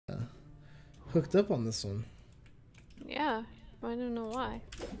hooked up on this one. Yeah, I don't know why.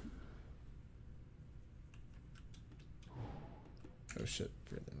 Oh shit,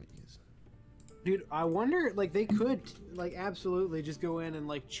 forgot the menus. Dude, I wonder, like, they could, like, absolutely just go in and,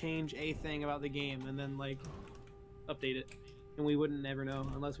 like, change a thing about the game and then, like, update it. And we wouldn't never know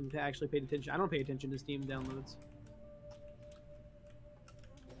unless we actually paid attention. I don't pay attention to Steam downloads.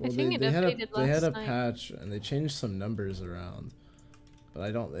 Well, I think it they had updated they had a last night. patch and they changed some numbers around, but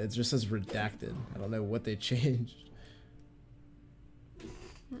I don't. It just says redacted. I don't know what they changed.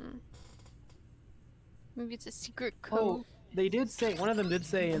 Maybe it's a secret code. Oh, they did say, one of them did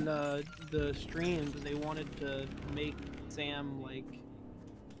say in the stream that they wanted to make Sam, like,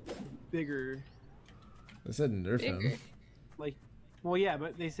 bigger. They said nerf Bigger. him. Like, well, yeah,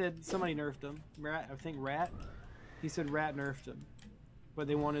 but they said somebody nerfed him. Rat, I think Rat. He said Rat nerfed him, but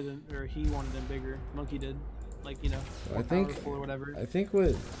they wanted him, or he wanted him bigger. Monkey did, like, you know, more powerful or whatever. I think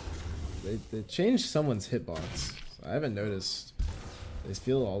what they changed someone's hitbox. I haven't noticed. They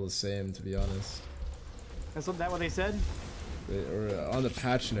feel all the same, to be honest. That's what they said. Or on the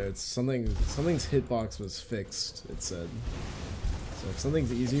patch notes, something's hitbox was fixed. It said. So if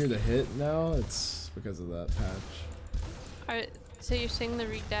something's easier to hit now, it's because of that patch. So you're saying the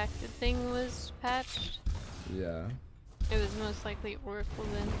redacted thing was patched? Yeah. It was most likely Oracle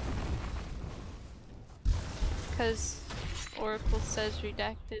then. Because Oracle says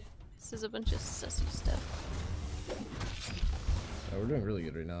redacted. This is a bunch of sussy stuff. Oh, we're doing really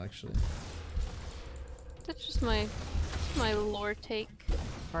good right now, actually. That's just my lore take.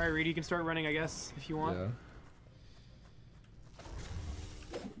 Alright, Reed, you can start running, I guess, if you want. Yeah.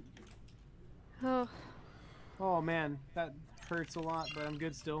 Oh. Oh man, that hurts a lot, but I'm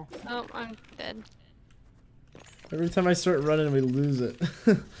good still. Oh, I'm dead. Every time I start running, we lose it.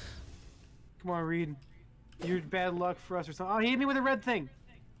 Come on, Reed. You're bad luck for us or something. Oh, he hit me with a red thing.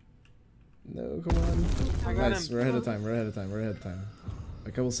 No, come on. I got Nice, him. we're ahead of time, we're ahead of time, we're ahead of time.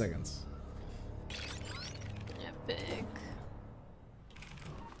 A couple seconds. Epic.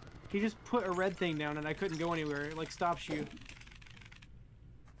 He just put a red thing down and I couldn't go anywhere. It like stops you.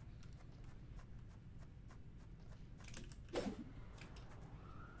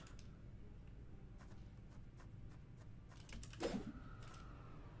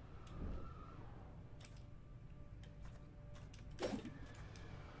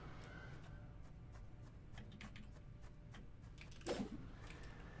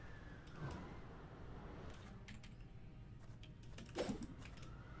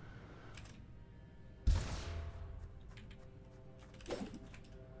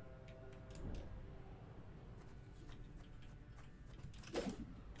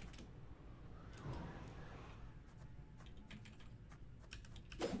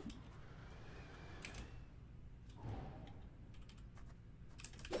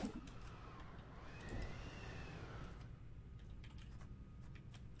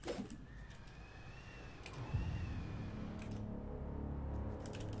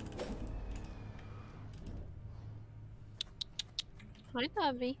 Hi,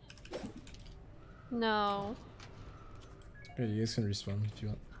 Dobby. No. Okay, you guys can respawn if you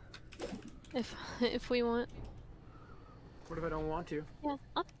want. If we want. What if I don't want to? Yeah,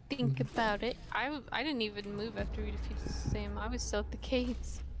 I'll think about it. I didn't even move after we defeated Sam. I was still at the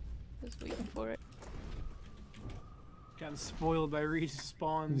caves. I was waiting for it. Gotten spoiled by Reed's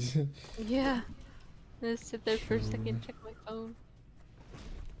spawns. Yeah. I just sit there for a second, check my phone.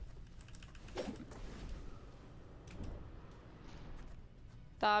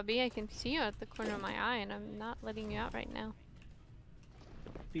 Dobby, I can see you at the corner of my eye, and I'm not letting you out right now.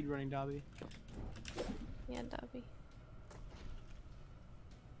 Speed running Dobby. Yeah, Dobby.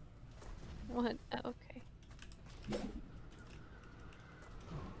 What? Oh, okay.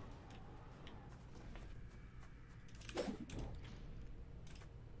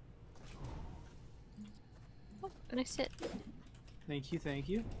 Oh, nice hit. Thank you, thank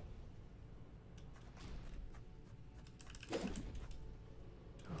you.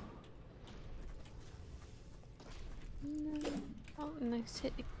 No. Oh, nice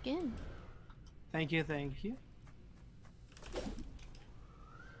hit again. Thank you, thank you.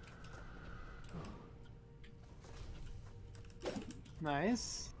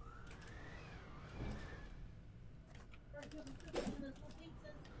 Nice.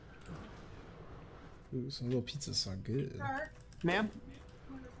 Ooh, some little pizzas sound good. Ma'am?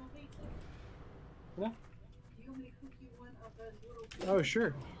 What? Oh,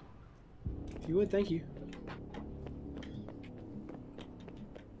 sure. If you would, thank you.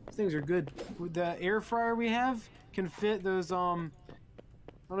 These things are good. With the air fryer we have can fit those, I don't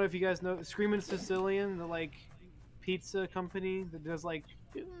know if you guys know, Screamin' Sicilian, the, like, pizza company that does, like,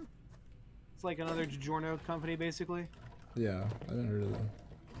 It's like another DiGiorno company, basically. Yeah, I never heard of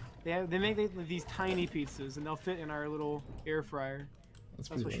them. They make these tiny pizzas, and they'll fit in our little air fryer. That's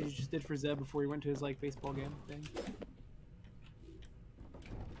That's what pretty she lit. just did for Zeb before he went to his like baseball game thing.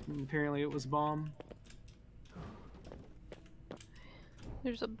 And apparently, it was bomb.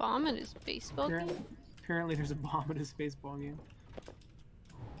 There's a bomb in his baseball game? Apparently, there's a bomb in his baseball game.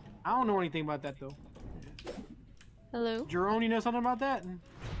 I don't know anything about that though. Hello? Jerome, you know something about that?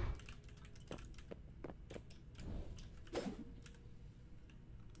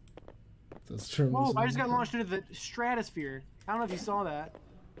 That's true. Whoa, I just got launched into the stratosphere. I don't know if you saw that.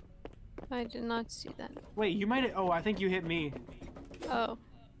 I did not see that. Wait, you might have. Oh, I think you hit me. Oh.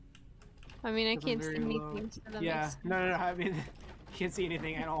 I mean, I 'Cause I'm can't see very low. anything, so that Yeah, makes sense. no, I mean, you can't see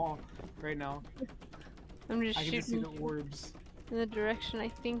anything at all right now. I'm just I can just see shooting the orbs. in the direction I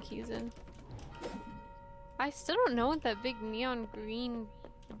think he's in. I still don't know what that big neon green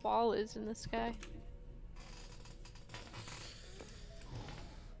ball is in the sky.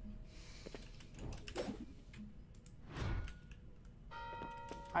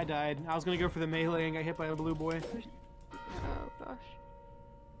 I died. I was gonna go for the melee and got hit by a blue boy. Oh gosh.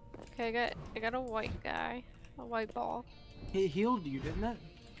 Okay, I got a white guy. A white ball. It healed you, didn't it?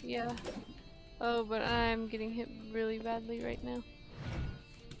 Yeah. Oh, but I'm getting hit really badly right now.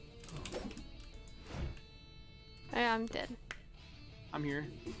 I'm dead. I'm here.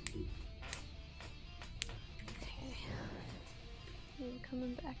 Okay. I'm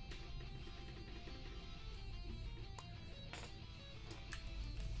coming back.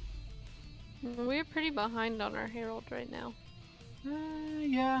 We're pretty behind on our Herald right now.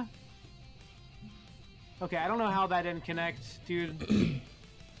 Yeah. Okay, I don't know how that didn't connect, dude.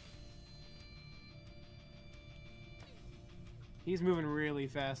 He's moving really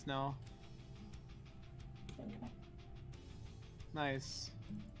fast now. Nice.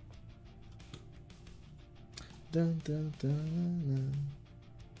 Dun, dun, dun, dun.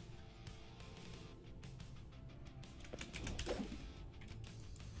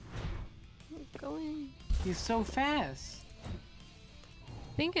 Going. He's so fast.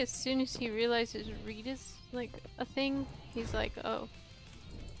 I think as soon as he realizes Reed is like a thing, he's like, oh.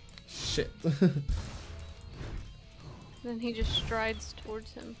 Shit. Then he just strides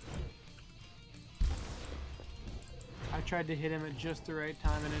towards him. I tried to hit him at just the right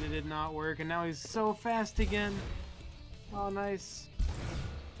time and it did not work, and now he's so fast again. Oh, nice.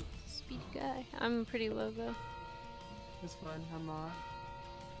 Speed guy. I'm pretty low though. It's fine, I'm not.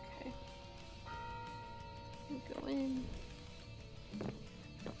 Okay. Go in.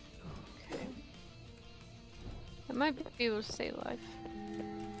 Okay. I might be able to stay alive.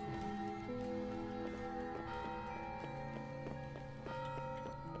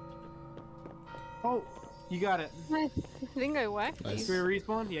 Oh, you got it. I think I whacked Nice. Did you. we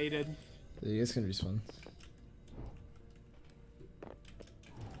respawn? Yeah, you did. Yeah, you guys can respawn.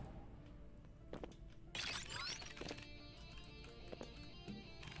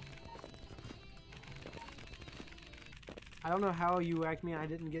 I don't know how you whacked me. I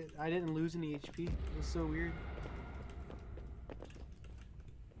didn't lose any HP. It was so weird.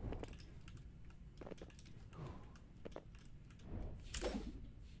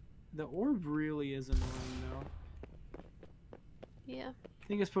 The orb really is annoying though. Yeah. I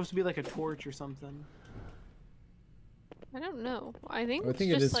think it's supposed to be like a torch or something. I don't know. I think I it's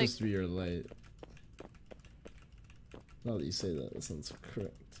think it just is like supposed to be your light. Now that you say that, that sounds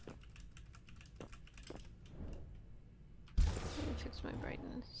correct. let me fix my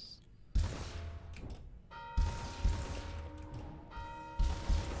brightness.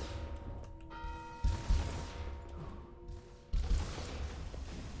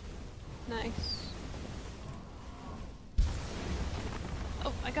 Nice.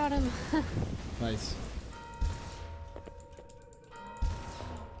 Oh, I got him. Nice.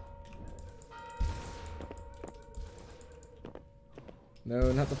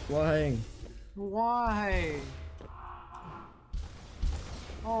 No, not the flying. Why?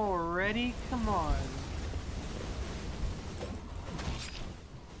 Already? Come on.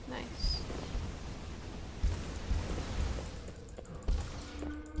 Nice.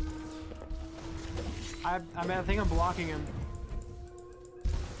 I think I'm blocking him.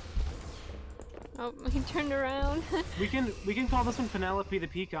 Oh, he turned around. We can call this one Penelope the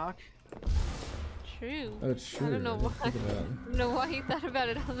Peacock. True. Oh, it's true. I don't know why. Think about it. I don't know why he thought about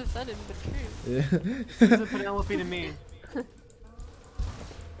it all of a sudden, but true. Yeah. This is a Penelope to me.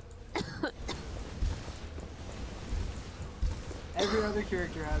 Every other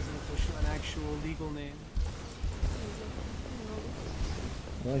character has an actual legal name,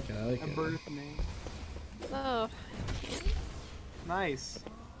 I like it. I like a it. birth name. Oh, Nice.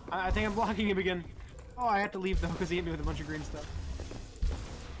 I think I'm blocking him again. Oh, I have to leave though because he hit me with a bunch of green stuff.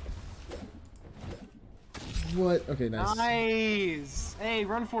 What? Okay, nice. Nice. Hey,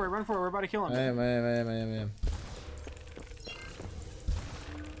 run for it, run for it. We're about to kill him. I am.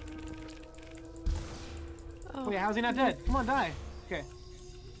 Oh. Wait, how's he not dead? Come on, die. Okay.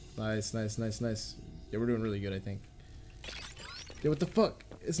 Nice. Yeah, we're doing really good, I think. Yeah, what the fuck?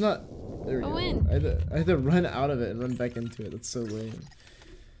 It's not. There we Go go. in. I had to run out of it and run back into it. That's so lame.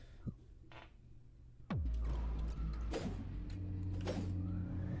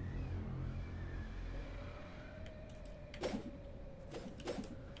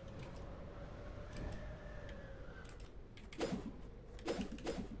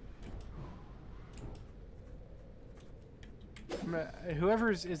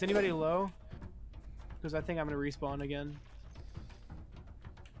 Is anybody low? Because I think I'm gonna respawn again.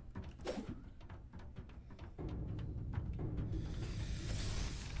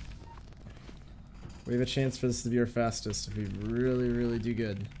 We have a chance for this to be our fastest if we really do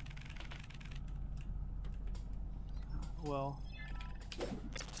good. Well,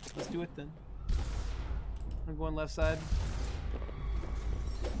 let's do it then. I'm going left side.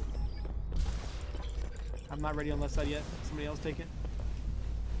 I'm not ready on left side yet. Somebody else take it.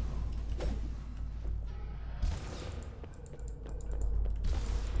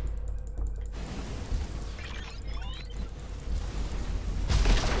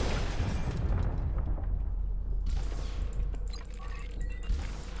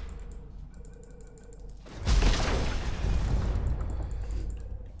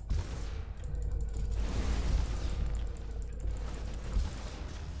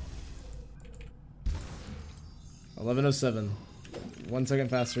 $11:07. 1 second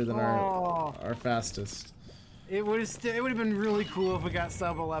faster than our fastest. It would have been really cool if we got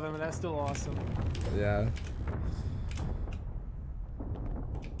sub 11, but that's still awesome. Yeah.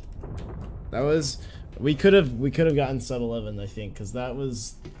 That was we could have gotten sub 11, I think, because that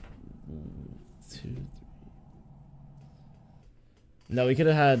was 2. No, we could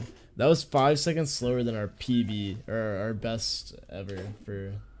have had that was 5 seconds slower than our PB or our best ever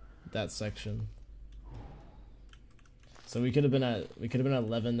for that section. So we could have been at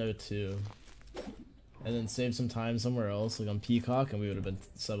 11:02, and then save some time somewhere else, like on Peacock, and we would have been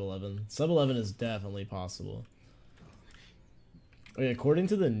sub 11. Sub 11 is definitely possible. Okay, according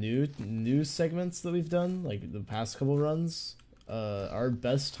to the new segments that we've done, like the past couple runs, our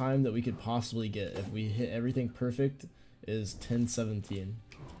best time that we could possibly get if we hit everything perfect is 10:17.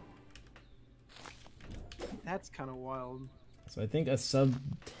 That's kind of wild. So I think a sub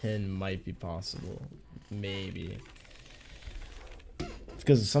 10 might be possible, maybe.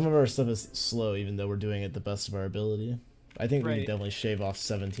 Because some of our stuff is slow, even though we're doing it the best of our ability. I think we can definitely shave off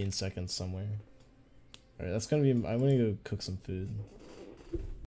 17 seconds somewhere. Alright, that's gonna be. I'm gonna go cook some food.